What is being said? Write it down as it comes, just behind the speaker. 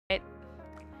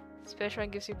Special one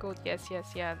gives you gold. Yes,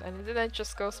 yes, yeah. And then I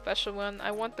just go special one.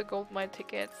 I want the gold mine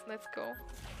tickets. Let's go.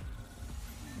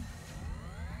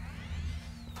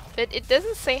 But it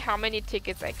doesn't say how many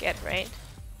tickets I get, right?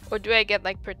 Or do I get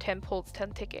like per 10 pulls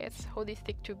 10 tickets? Holy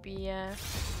stick to be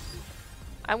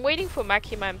I'm waiting for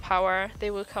Makima and Power.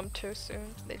 They will come too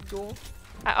soon. Let's go.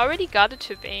 I already got it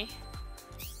to be,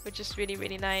 which is really,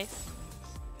 really nice.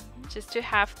 Just to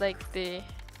have like the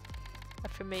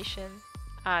affirmation.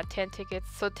 10 tickets.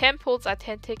 So 10 pulls are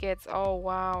 10 tickets. Oh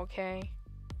wow, okay.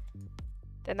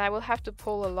 Then I will have to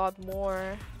pull a lot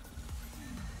more.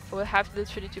 I will have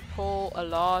literally to pull a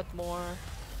lot more.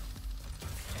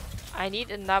 I need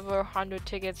another 100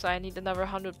 tickets, so I need another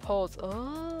 100 pulls.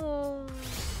 Oh.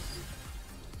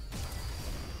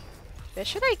 Where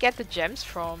should I get the gems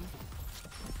from?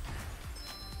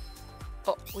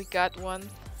 Oh, we got one.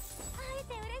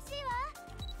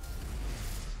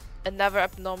 Another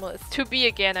abnormal. It's 2B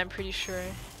again, I'm pretty sure.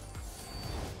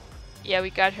 Yeah, we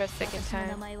got her second time.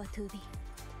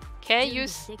 Can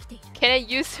I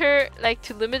use her like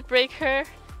to limit break her?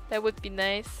 That would be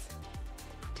nice.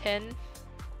 10.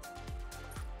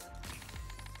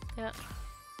 Yeah.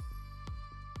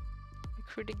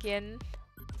 Recruit again.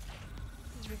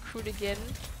 Let's recruit again.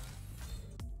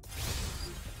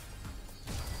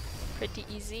 Pretty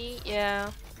easy, yeah.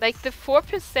 Like the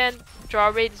 4% draw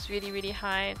rate is really, really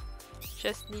high.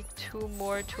 Just need 2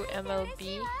 more to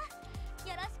MLB.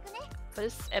 What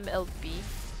is MLB?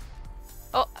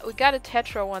 Oh, we got a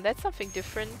Tetra one. That's something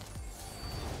different.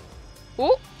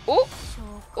 Oh, oh,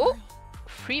 oh,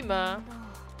 Freema.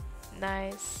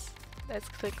 Nice. Let's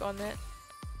click on it.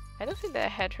 I don't think that I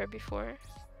had her before.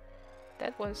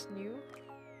 That one's new.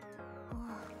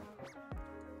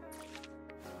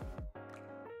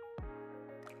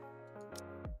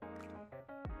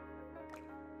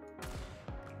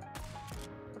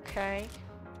 Okay.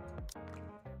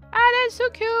 Ah, that's so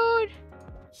cute!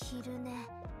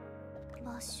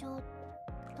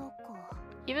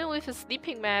 Even with a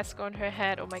sleeping mask on her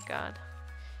head, oh my god.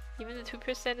 Even the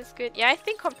 2% is good. Yeah, I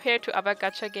think compared to other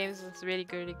gacha games, it's really,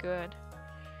 really good.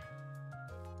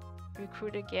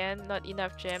 Recruit again, not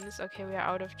enough gems. Okay, we are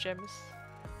out of gems.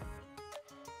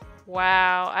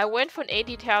 Wow, I went from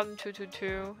 80,000 to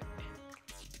 2.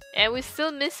 And we're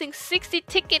still missing 60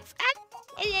 tickets.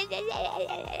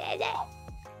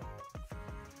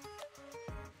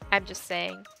 I'm just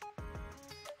saying.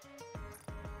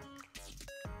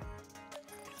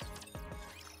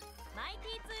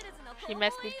 She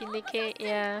must be Nikke,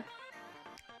 yeah.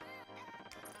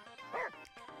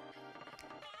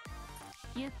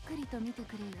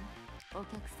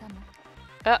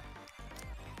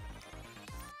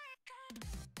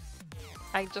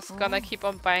 I'm just gonna keep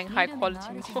on buying high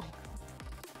quality more.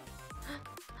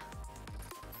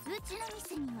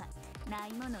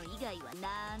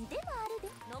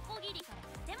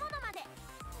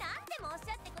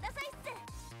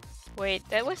 Wait,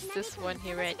 that was this one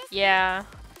here, right? Yeah.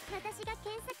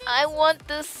 I want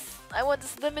this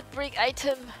limit break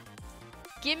item.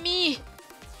 Gimme!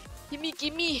 Gimme,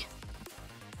 gimme!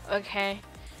 Okay.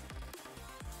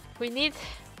 We need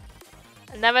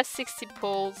another 60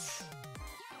 pulls,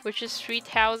 which is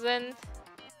 3,000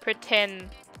 per 10.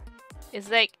 It's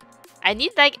like, I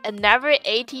need like another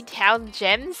 80,000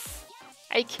 gems?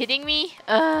 Are you kidding me?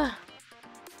 How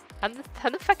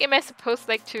the fuck am I supposed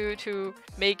like to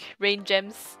make rain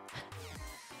gems?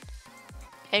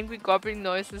 Angry goblin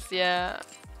noises, yeah.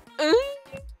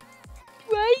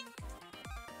 Why?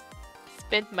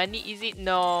 Spend money easy?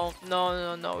 No, no,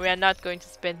 no, no. We are not going to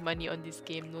spend money on this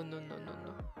game. No, no, no, no,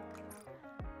 no.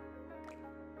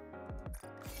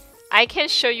 I can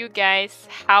show you guys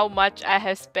how much I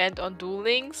have spent on Duel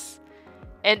Links.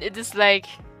 And it is like...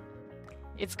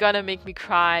 It's gonna make me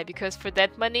cry. Because for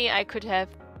that money, I could have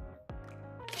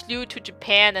flew to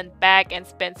Japan and back and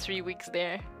spent 3 weeks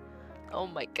there. Oh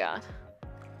my god.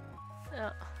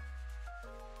 Yeah.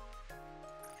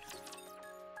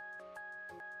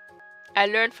 I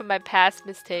learned from my past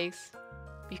mistakes.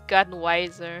 We've gotten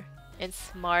wiser and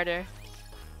smarter.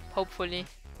 Hopefully.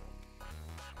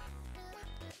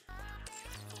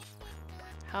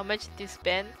 How much did you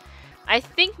spend? I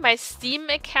think my Steam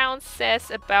account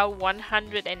says about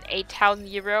 108,000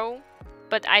 euro.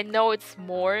 But I know it's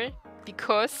more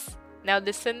because, now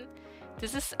listen,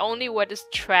 this is only what is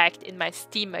tracked in my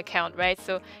Steam account, right?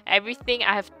 So everything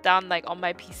I have done like on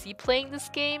my PC playing this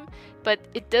game, but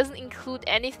it doesn't include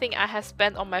anything I have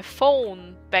spent on my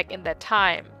phone back in that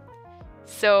time.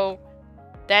 So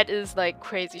that is like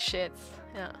crazy shit.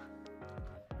 Yeah.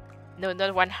 No,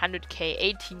 not 100k,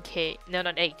 18k. No,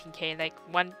 not 18k, like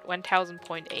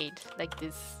 1000.8, like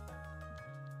this.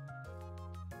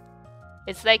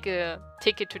 It's like a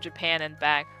ticket to Japan and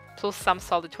back, plus some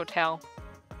solid hotel.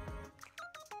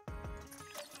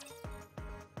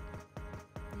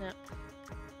 No.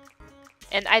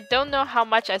 And I don't know how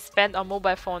much I spent on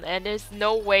mobile phone, and there's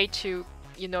no way to,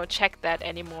 you know, check that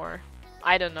anymore.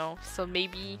 I don't know. So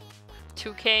maybe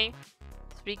 2K,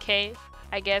 3K,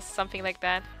 I guess, something like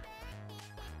that.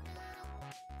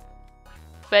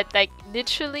 But like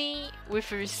literally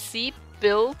with receipt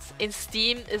built in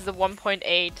Steam is the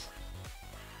 1.8.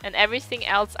 And everything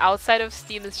else outside of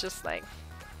Steam is just like,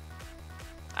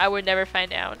 I will never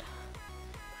find out.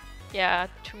 Yeah,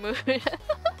 to move.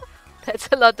 That's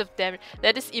a lot of damage.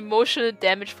 That is emotional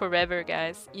damage forever,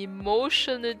 guys.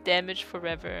 Emotional damage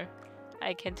forever.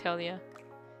 I can tell you.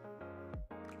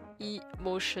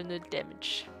 Emotional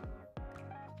damage.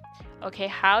 Okay,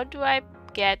 how do I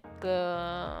get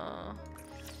the...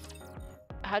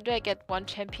 How do I get one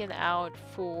champion out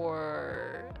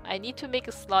for... I need to make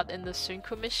a slot in the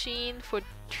synchro machine for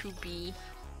 2B.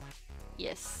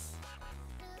 Yes.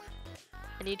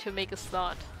 I need to make a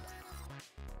slot.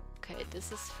 Okay,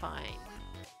 this is fine.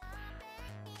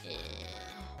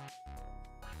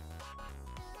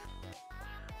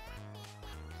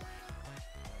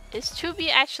 Is 2B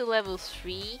actually level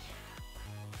 3?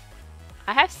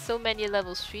 I have so many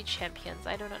level 3 champions,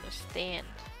 I don't understand.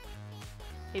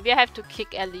 Maybe I have to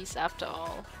kick Elise after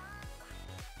all.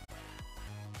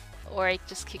 Or I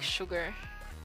just kick Sugar.